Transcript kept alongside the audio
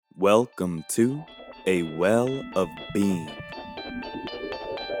Welcome to A Well of Being.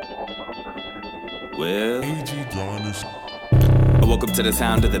 Well, I woke up to the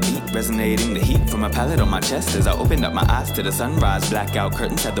sound of the beat, resonating the heat from my palate on my chest as I opened up my eyes to the sunrise. Blackout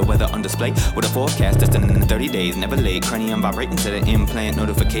curtains had the weather on display with a forecast destined in 30 days, never late. Cranium vibrating to the implant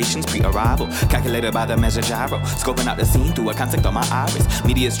notifications pre-arrival, calculated by the measure gyro, scoping out the scene through a conflict on my iris.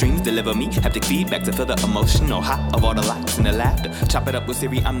 Media streams deliver me haptic feedback to feel the emotional hot of all the lights and the laughter. Chop it up with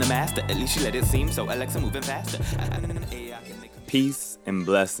Siri, I'm the master. At least you let it seem so. Alexa moving faster. Peace and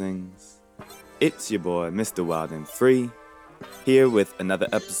blessings. It's your boy, Mr. Wild and Free, here with another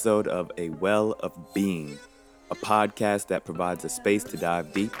episode of A Well of Being, a podcast that provides a space to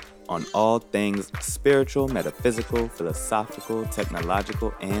dive deep on all things spiritual, metaphysical, philosophical,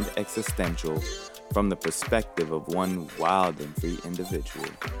 technological, and existential from the perspective of one wild and free individual.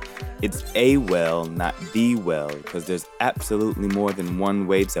 It's a well, not the well, because there's absolutely more than one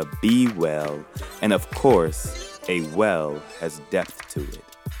way to be well, and of course, a well has depth to it.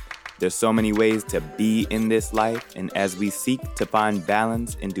 There's so many ways to be in this life, and as we seek to find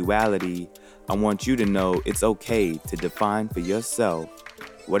balance in duality, I want you to know it's okay to define for yourself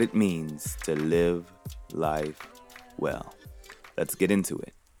what it means to live life well. Let's get into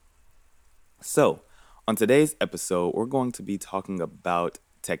it. So, on today's episode, we're going to be talking about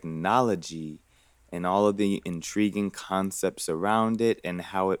technology and all of the intriguing concepts around it and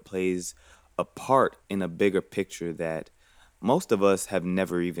how it plays a part in a bigger picture that most of us have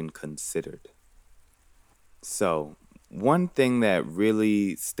never even considered. So, one thing that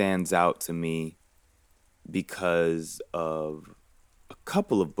really stands out to me because of a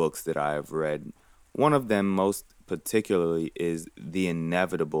couple of books that I have read, one of them most particularly is The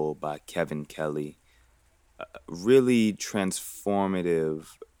Inevitable by Kevin Kelly. Really transformative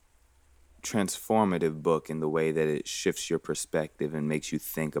book in the way that it shifts your perspective and makes you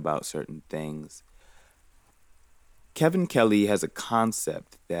think about certain things. Kevin Kelly has a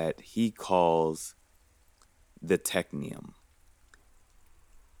concept that he calls the technium,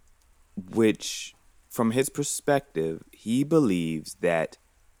 which, from his perspective, he believes that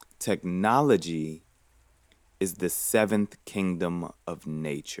technology is the seventh kingdom of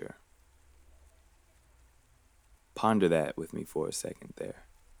nature. Ponder that with me for a second there.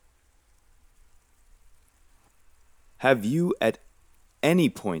 Have you at any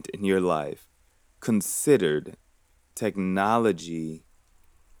point in your life considered technology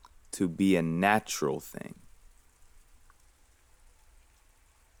to be a natural thing?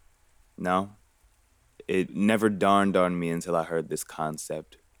 No? It never dawned on me until I heard this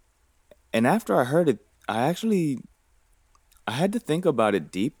concept. And after I heard it, I had to think about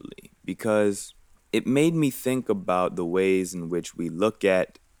it deeply because it made me think about the ways in which we look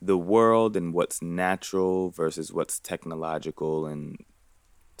at the world and what's natural versus what's technological and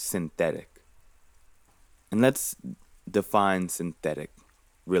synthetic. And let's define synthetic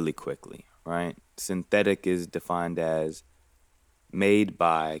really quickly, right? Synthetic is defined as made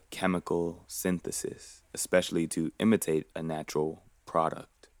by chemical synthesis, especially to imitate a natural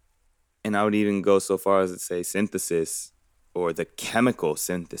product. And I would even go so far as to say synthesis, or the chemical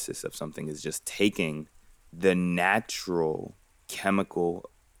synthesis of something, is just taking the natural chemical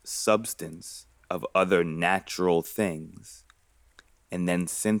substance of other natural things and then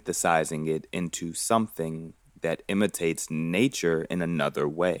synthesizing it into something that imitates nature in another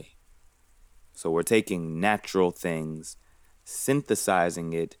way. So we're taking natural things,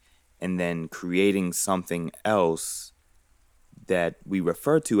 synthesizing it, and then creating something else that we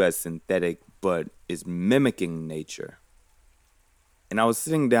refer to as synthetic, but is mimicking nature. And I was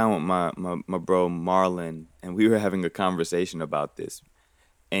sitting down with my bro Marlon, and we were having a conversation about this.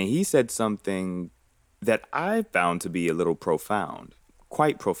 And he said something that I found to be a little profound,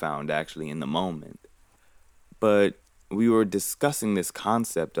 quite profound actually in the moment. But we were discussing this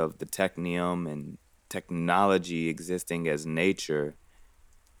concept of the technium and technology existing as nature.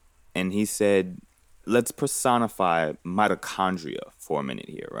 And he said, let's personify mitochondria for a minute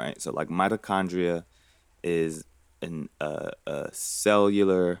here, right? So like mitochondria is a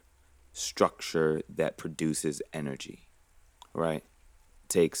cellular structure that produces energy, right?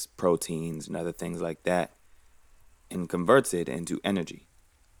 Takes proteins and other things like that and converts it into energy.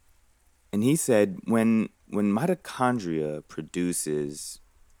 And he said when mitochondria produces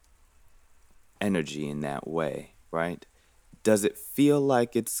energy in that way, right? Does it feel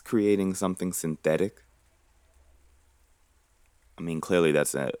like it's creating something synthetic? I mean, clearly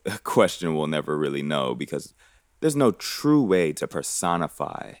that's a question we'll never really know because there's no true way to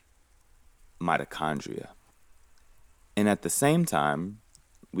personify mitochondria. And at the same time,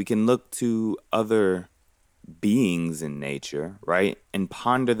 we can look to other beings in nature, right? And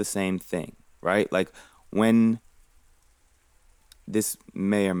ponder the same thing, right? Like when this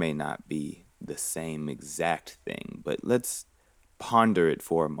may or may not be the same exact thing, but let's ponder it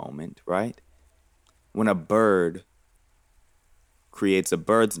for a moment, right? When a bird creates a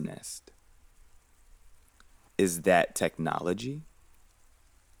bird's nest, is that technology?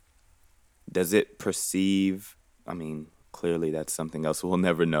 Does it perceive? I mean, clearly that's something else we'll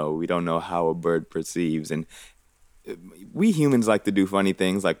never know. We don't know how a bird perceives. And we humans like to do funny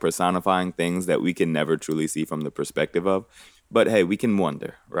things like personifying things that we can never truly see from the perspective of. But hey, we can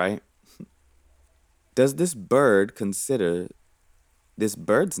wonder, right? Does this bird consider this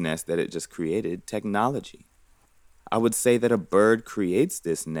bird's nest that it just created technology? I would say that a bird creates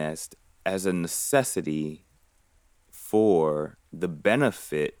this nest as a necessity for the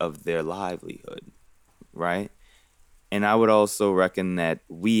benefit of their livelihood, right? And I would also reckon that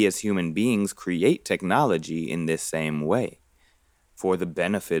we as human beings create technology in this same way for the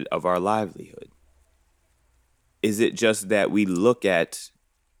benefit of our livelihood. Is it just that we look at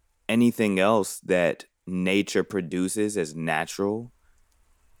anything else that nature produces as natural,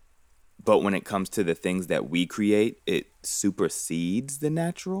 but when it comes to the things that we create, it supersedes the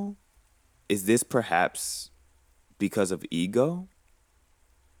natural? Is this perhaps because of ego?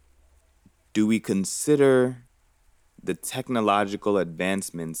 Do we consider the technological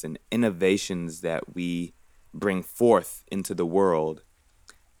advancements and innovations that we bring forth into the world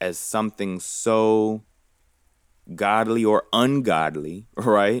as something so godly or ungodly,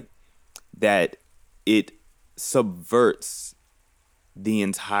 right? That it subverts the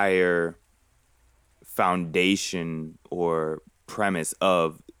entire foundation or premise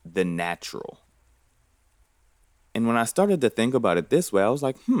of the natural. And when I started to think about it this way, I was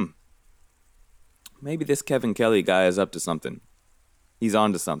like, maybe this Kevin Kelly guy is up to something. He's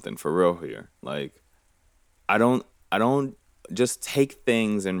on to something for real here. Like, I don't just take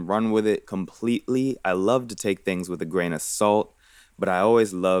things and run with it completely. I love to take things with a grain of salt, but I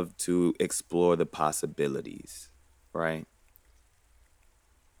always love to explore the possibilities, right?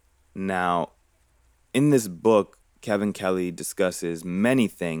 Now, in this book, Kevin Kelly discusses many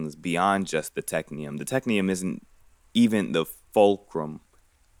things beyond just the technium. The technium isn't even the fulcrum.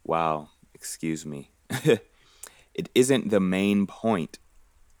 Wow, excuse me. It isn't the main point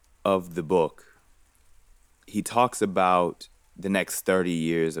of the book. He talks about the next 30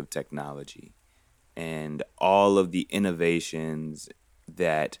 years of technology and all of the innovations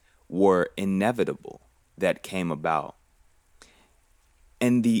that were inevitable that came about.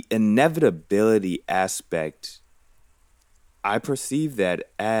 And the inevitability aspect, I perceive that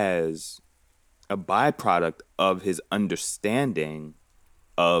as a byproduct of his understanding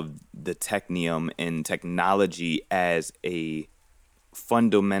of the technium and technology as a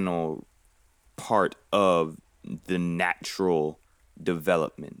fundamental part of the natural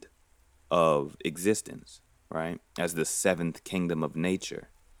development of existence, right? As the seventh kingdom of nature.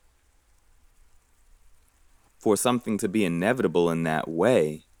 For something to be inevitable in that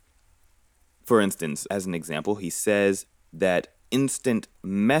way, for instance, as an example, he says that instant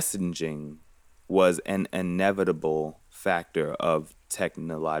messaging was an inevitable factor of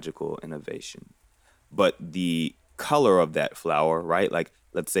technological innovation. But the color of that flower, right? Like,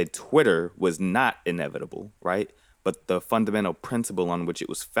 let's say Twitter was not inevitable, right? But the fundamental principle on which it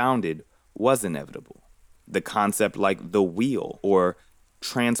was founded was inevitable. The concept like the wheel or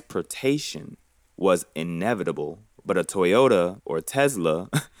transportation was inevitable, but a Toyota or Tesla,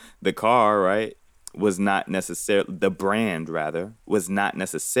 the car, right, was not necessarily, the brand rather, was not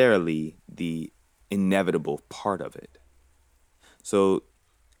necessarily the inevitable part of it. So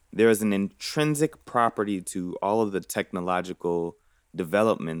there is an intrinsic property to all of the technological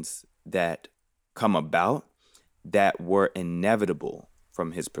developments that come about that were inevitable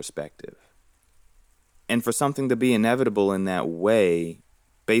from his perspective. And for something to be inevitable in that way,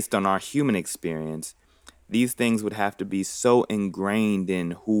 based on our human experience, these things would have to be so ingrained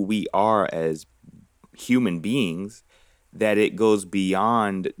in who we are as human beings that it goes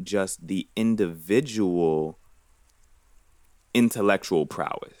beyond just the individual intellectual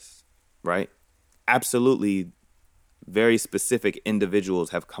prowess, right? Absolutely, very specific individuals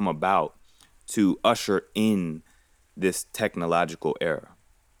have come about to usher in this technological era.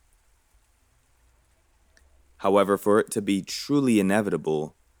 However, for it to be truly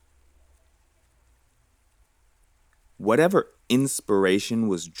inevitable, whatever inspiration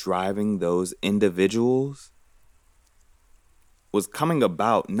was driving those individuals was coming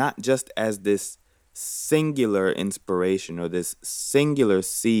about not just as this singular inspiration or this singular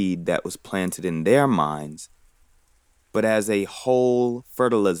seed that was planted in their minds, but as a whole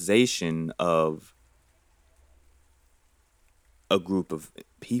fertilization of a group of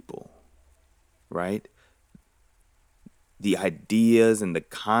people, right? The ideas and the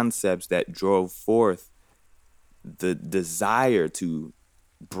concepts that drove forth the desire to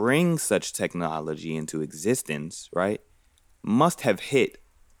bring such technology into existence, right, must have hit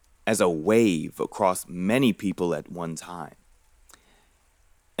as a wave across many people at one time.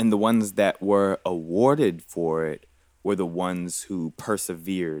 And the ones that were awarded for it were the ones who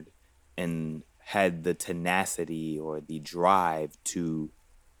persevered and had the tenacity or the drive to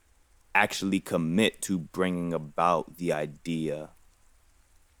actually commit to bringing about the idea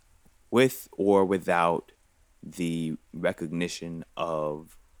with or without the recognition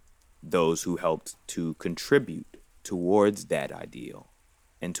of those who helped to contribute towards that ideal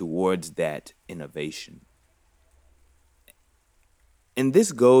and towards that innovation. And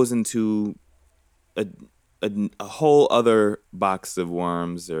this goes into a, a whole other box of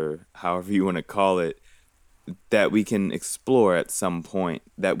worms, or however you want to call it, that we can explore at some point,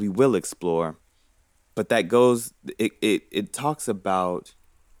 that we will explore. But that goes, it talks about,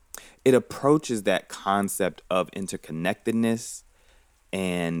 it approaches that concept of interconnectedness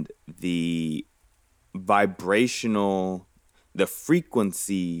and the vibrational, the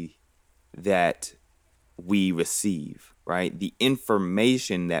frequency that we receive, right? The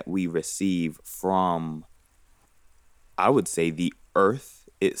information that we receive from, I would say, the earth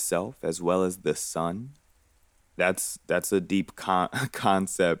itself as well as the sun. That's a deep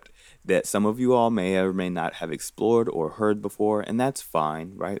concept that some of you all may or may not have explored or heard before, and that's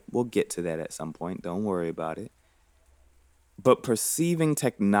fine, right? We'll get to that at some point. Don't worry about it. But perceiving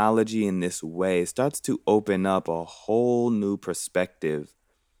technology in this way starts to open up a whole new perspective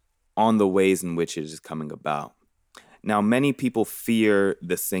on the ways in which it is coming about. Now, many people fear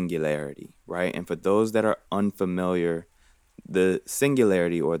the singularity, right? And for those that are unfamiliar, the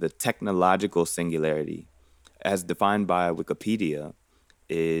singularity or the technological singularity, as defined by Wikipedia,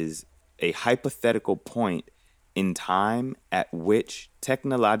 is a hypothetical point in time at which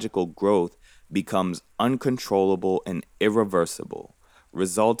technological growth becomes uncontrollable and irreversible,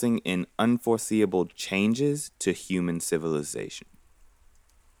 resulting in unforeseeable changes to human civilization.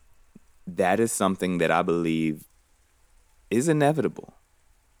 That is something that I believe is inevitable.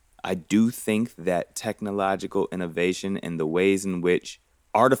 I do think that technological innovation and the ways in which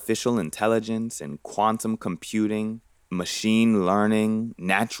artificial intelligence and quantum computing, machine learning,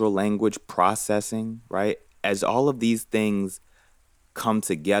 natural language processing, right? As all of these things come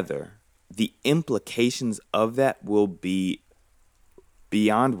together, the implications of that will be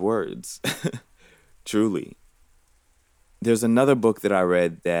beyond words, truly. There's another book that I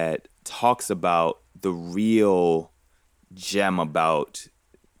read that talks about the real gem about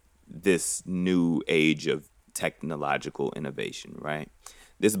this new age of technological innovation, right?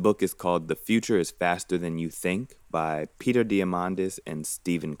 This book is called The Future is Faster Than You Think by Peter Diamandis and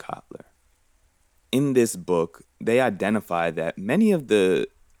Stephen Kotler. In this book, they identify that many of the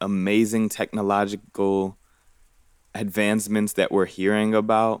amazing technological advancements that we're hearing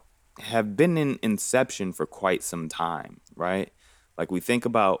about have been in inception for quite some time, right? Like we think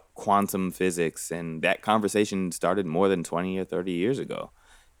about quantum physics, and that conversation started more than 20 or 30 years ago.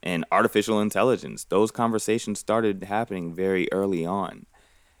 And artificial intelligence, those conversations started happening very early on.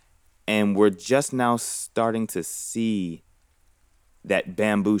 And we're just now starting to see that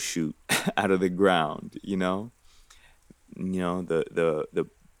bamboo shoot out of the ground, the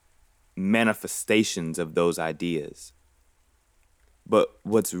manifestations of those ideas. But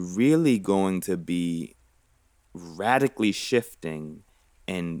what's really going to be radically shifting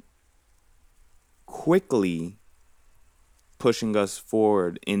and quickly pushing us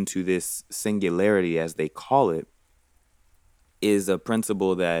forward into this singularity, as they call it, is a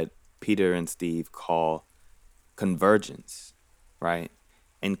principle that Peter and Steve call convergence, right?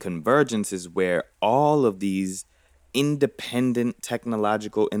 And convergence is where all of these independent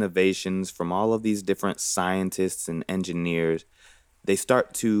technological innovations from all of these different scientists and engineers, they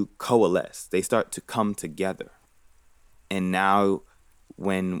start to coalesce, they start to come together. And now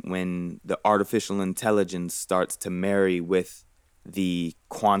when the artificial intelligence starts to marry with the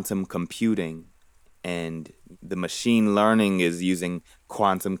quantum computing, and the machine learning is using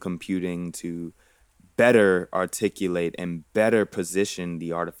quantum computing to better articulate and better position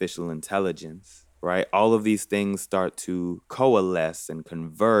the artificial intelligence, right? All of these things start to coalesce and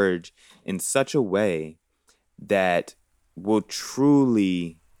converge in such a way that will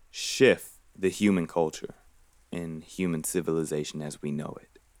truly shift the human culture and human civilization as we know it.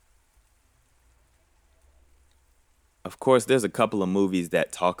 Of course, there's a couple of movies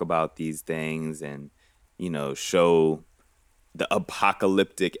that talk about these things and, show the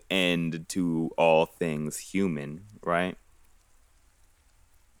apocalyptic end to all things human, right?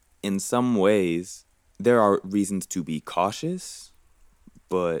 In some ways, there are reasons to be cautious,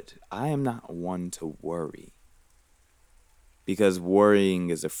 but I am not one to worry because worrying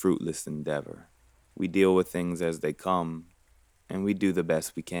is a fruitless endeavor. We deal with things as they come and we do the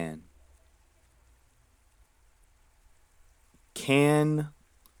best we can. Can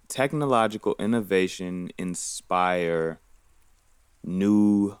technological innovation inspire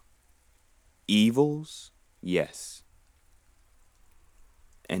new evils? Yes.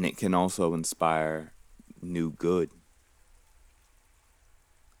 And it can also inspire new good.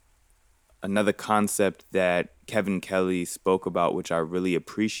 Another concept that Kevin Kelly spoke about, which I really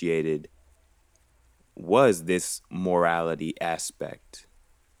appreciated, was this morality aspect.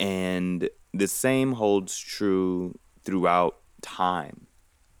 And the same holds true throughout time.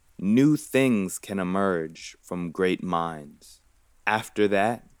 New things can emerge from great minds. After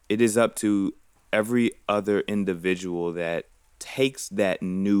that, it is up to every other individual that takes that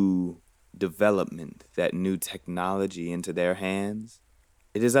new development, that new technology into their hands.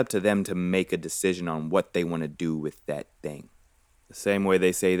 It is up to them to make a decision on what they want to do with that thing. The same way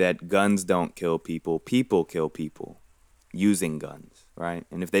they say that guns don't kill people, people kill people using guns, right?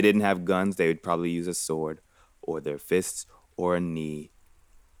 And if they didn't have guns, they would probably use a sword or their fists or a knee.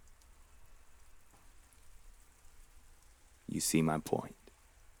 You see my point.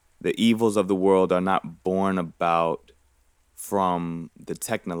 The evils of the world are not born about from the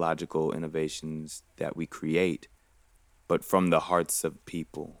technological innovations that we create, but from the hearts of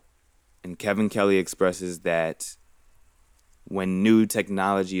people. And Kevin Kelly expresses that when new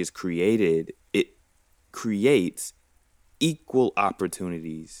technology is created, it creates equal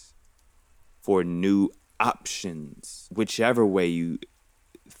opportunities for new options, whichever way you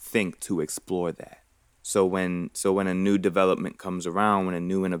think to explore that. So when a new development comes around, when a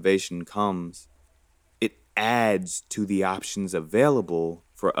new innovation comes, it adds to the options available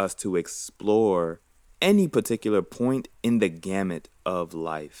for us to explore any particular point in the gamut of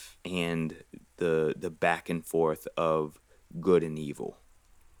life and the back and forth of good and evil.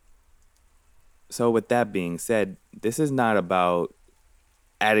 So with that being said, this is not about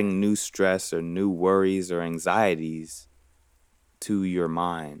adding new stress or new worries or anxieties to your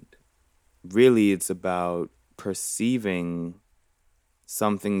mind. Really, it's about perceiving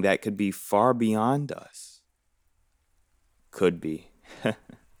something that could be far beyond us. Could be.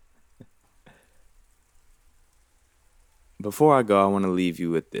 Before I go, I want to leave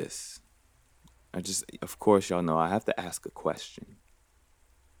you with this. Of course, y'all know I have to ask a question.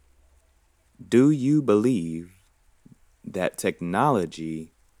 Do you believe that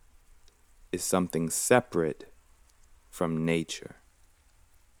technology is something separate from nature?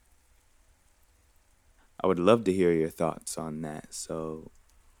 I would love to hear your thoughts on that. So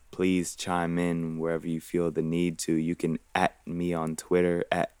please chime in wherever you feel the need to. You can at me on Twitter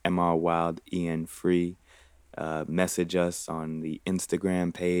at mrwildenfree. Message us on the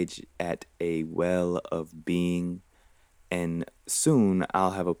Instagram page at a well of being. And soon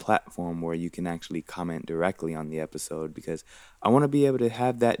I'll have a platform where you can actually comment directly on the episode because I want to be able to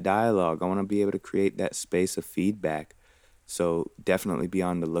have that dialogue. I want to be able to create that space of feedback. So definitely be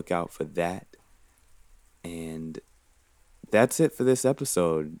on the lookout for that. And that's it for this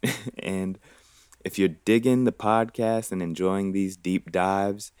episode. And if you're digging the podcast and enjoying these deep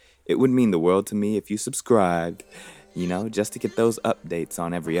dives, it would mean the world to me if you subscribed, just to get those updates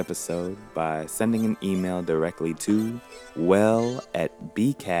on every episode by sending an email directly to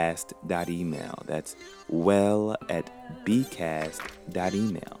well@bcast.email. That's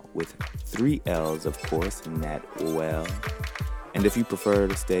well@bcast.email with 3 L's, of course, in that well. And if you prefer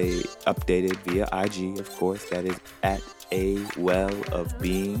to stay updated via IG, of course, that is at a well of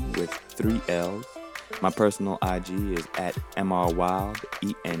being with 3 L's. My personal IG is at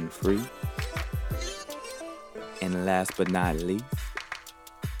mrwildenfree. And last but not least,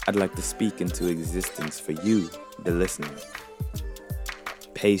 I'd like to speak into existence for you, the listener.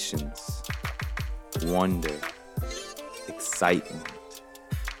 Patience, wonder, excitement,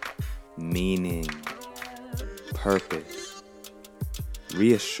 meaning, purpose,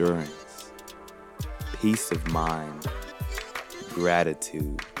 reassurance, peace of mind,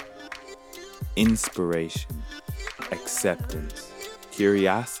 gratitude, inspiration, acceptance,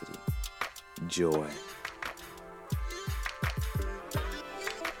 curiosity, joy.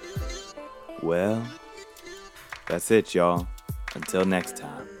 Well, that's it, y'all. Until next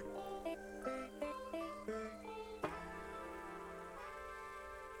time.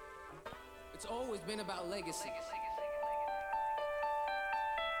 It's always been about legacy.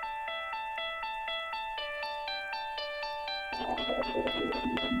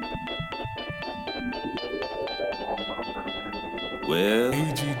 Well,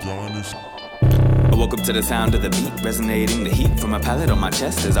 I woke up to the sound of the beat, resonating the heat from my palate on my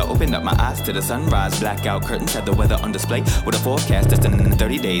chest as I opened up my eyes to the sunrise. Blackout curtains had the weather on display with a forecast destined in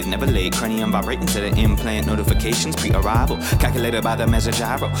 30 days, never late. Cranium vibrating to the implant notifications pre-arrival, calculated by the measure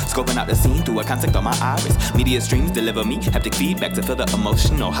gyro, scoping out the scene through a concept on my iris. Media streams deliver me haptic feedback to feel the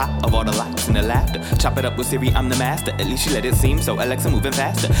emotional high of all the lights and the laughter. Chop it up with Siri, I'm the master. At least you let it seem so. Alexa moving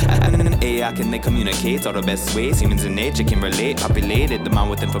faster. And AI can they communicate all the best ways. Humans in nature can relate. Populated the mind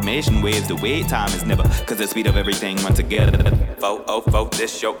with information waves. The wait time is never, cause the speed of everything run together. Vote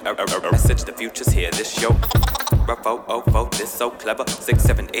this show. Message the future's here. This show. Vote this so clever. 6,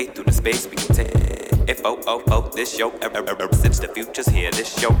 7, 8 through the space we can take. If vote this show. Message the future's here.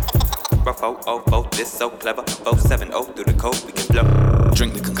 This show. Vote this so clever. 470 through the code we can flow.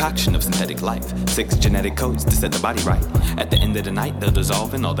 Drink the concoction of synthetic life. 6 genetic codes to set the body right. At the end of the night, they'll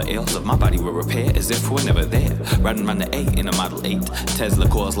dissolve and all the ails of my body will repair as if we're never there. Riding around the A in a Model 8. Tesla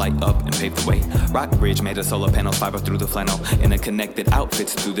coils light up and pave the way. Rock bridge made of solar panels, fiber through the flannel. Interconnected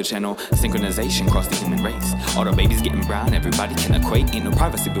outfits through the channel. Synchronization across the human race. All the babies getting brown, everybody can equate. Ain't no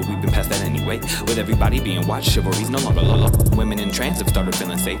privacy, but we've been past that anyway. With everybody being watched, chivalry's no longer lost. Women in trans have started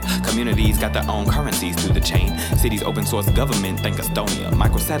feeling safe. Communities got their own currencies through the chain. Cities open source government, thank Estonia.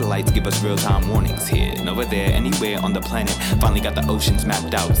 Microsatellites give us real-time warnings here and over there, anywhere on the planet. Finally got the oceans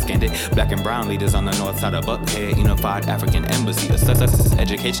mapped out, scanned it. Black and brown leaders on the north side of Buckhead. Unified African embassy.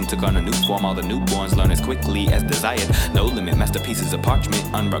 Education took on a new form. All the newborns learn as quickly as desired. No limit, masterpieces of parchment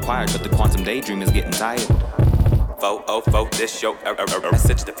unrequired, but the quantum daydream is getting tired. Vote this show.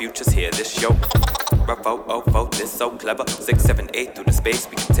 Message the future's here. This show. Vote this so clever. 6, 7, 8 through the space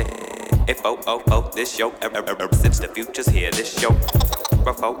we can take. If vote this show. Message the future's here. This show.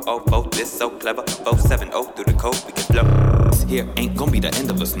 Vote this so clever. 470 through the code we can flow. Here ain't gonna be the end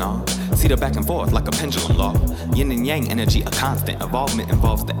of us, nah. See the back and forth like a pendulum law. Yin and yang energy, a constant. Evolvement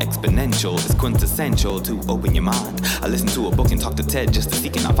involves the exponential. It's quintessential to open your mind. I listen to a book and talk to Ted just to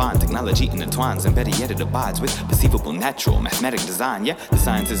seek and I find technology intertwines, and better yet it abides with perceivable natural mathematic design. Yeah, the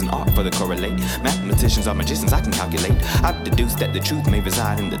science is an art for the correlate. Mathematicians are magicians, I can calculate. I've deduced that the truth may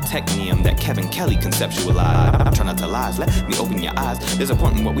reside in the technium that Kevin Kelly conceptualized. I'm trying not to lies, let me open your eyes. There's a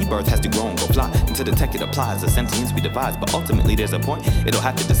point in what we birth has to grow and go fly. Into the tech it applies, the sentience we devise. But ultimately there's a point, it'll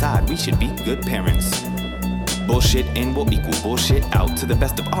have to decide. We should be good parents. Bullshit in will equal bullshit out to the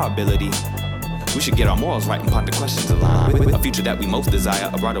best of our ability. We should get our morals right and ponder questions aligned with a future that we most desire.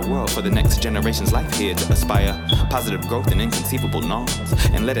 A brighter world for the next generation's life here to aspire. Positive growth and inconceivable norms.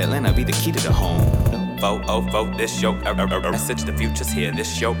 And let Atlanta be the key to the home. Vote this show. Message the future's here.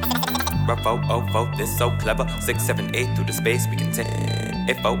 This show. Vote this so clever. 6, 7, 8 through the space we can take.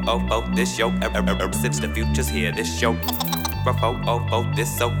 If vote this show. Message the future's here. This show. Vote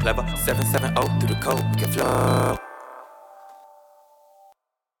this so clever. 770 through the code we can flow.